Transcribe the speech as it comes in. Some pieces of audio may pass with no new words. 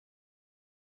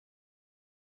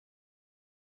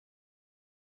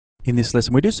In this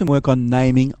lesson, we do some work on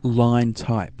naming line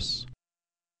types.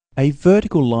 A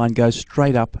vertical line goes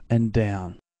straight up and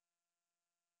down.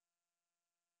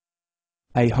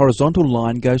 A horizontal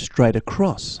line goes straight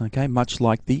across, okay, much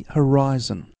like the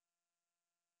horizon.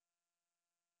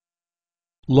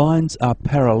 Lines are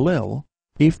parallel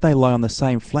if they lie on the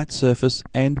same flat surface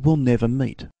and will never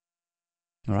meet.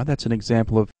 Alright, that's an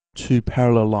example of two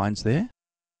parallel lines there.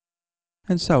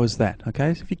 And so is that,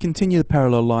 okay? If you continue the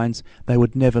parallel lines, they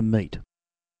would never meet.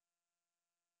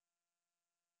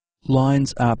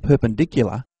 Lines are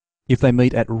perpendicular if they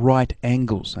meet at right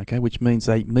angles, okay, which means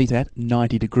they meet at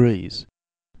 90 degrees.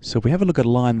 So if we have a look at a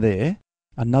line there,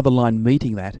 another line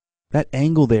meeting that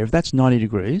angle there, if that's 90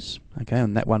 degrees, okay,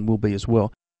 and that one will be as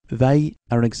well, they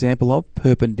are an example of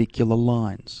perpendicular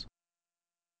lines.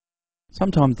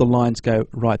 Sometimes the lines go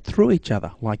right through each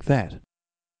other, like that.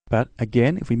 But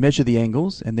again, if we measure the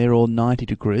angles and they're all 90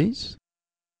 degrees,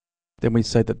 then we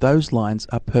say that those lines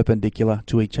are perpendicular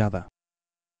to each other.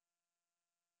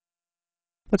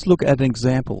 Let's look at an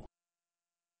example.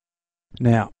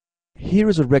 Now, here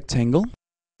is a rectangle,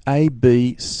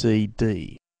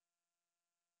 ABCD.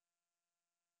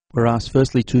 We're asked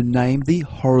firstly to name the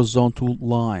horizontal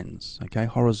lines. Okay,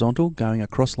 horizontal going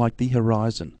across like the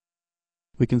horizon.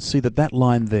 We can see that that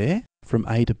line there, from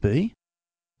A to B,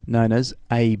 known as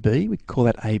AB, we call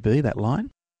that AB, that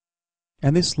line.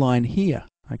 And this line here,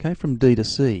 okay, from D to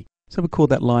C, so we call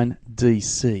that line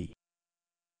DC.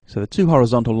 So the two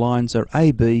horizontal lines are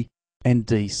AB and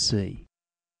DC.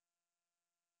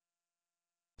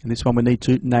 In this one we need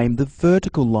to name the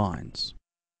vertical lines,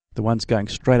 the ones going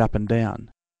straight up and down.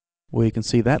 Well, you can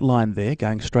see that line there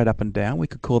going straight up and down. We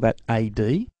could call that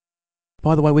AD.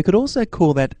 By the way, we could also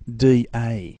call that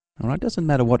DA. All right, doesn't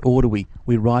matter what order we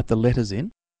write the letters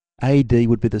in. AD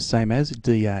would be the same as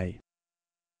DA.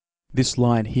 This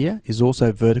line here is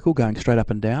also vertical, going straight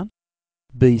up and down,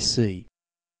 BC.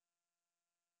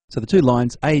 So the two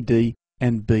lines AD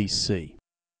and BC.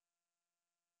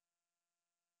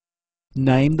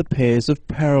 Name the pairs of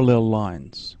parallel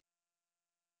lines.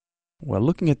 Well,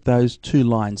 looking at those two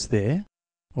lines there,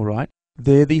 all right,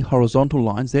 they're the horizontal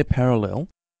lines, they're parallel.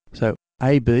 So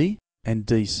AB and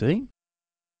DC.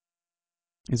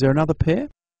 Is there another pair?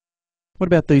 What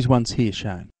about these ones here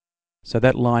shown? So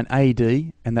that line AD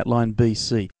and that line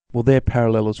BC, well, they're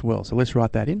parallel as well. So let's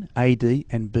write that in, AD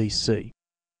and BC.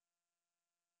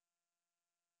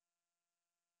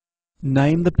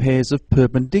 Name the pairs of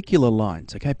perpendicular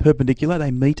lines. Okay, perpendicular,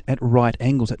 they meet at right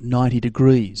angles at 90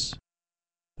 degrees.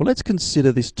 Well, let's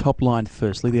consider this top line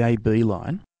firstly, the AB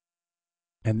line.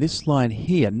 And this line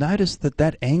here, notice that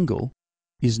that angle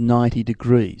is 90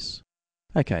 degrees.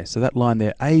 Okay, so that line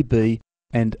there, AB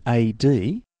and AD,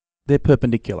 they're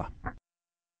perpendicular.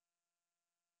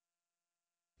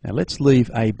 Now let's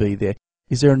leave AB there.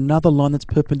 Is there another line that's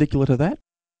perpendicular to that?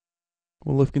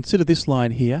 Well, if we consider this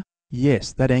line here,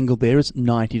 yes, that angle there is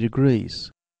 90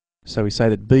 degrees. So we say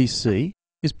that BC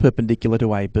is perpendicular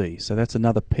to AB. So that's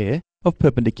another pair of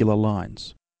perpendicular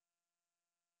lines.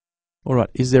 All right,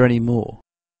 is there any more?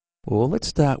 Well, let's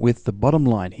start with the bottom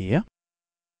line here.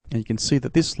 And you can see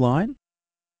that this line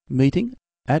meeting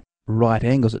at right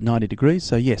angles at 90 degrees.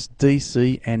 So yes,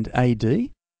 DC and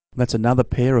AD, that's another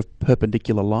pair of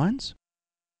perpendicular lines.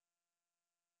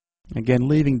 Again,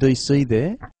 leaving DC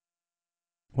there.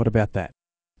 What about that?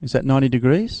 Is that 90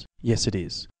 degrees? Yes, it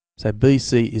is. So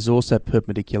BC is also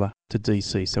perpendicular to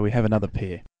DC, so we have another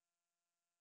pair.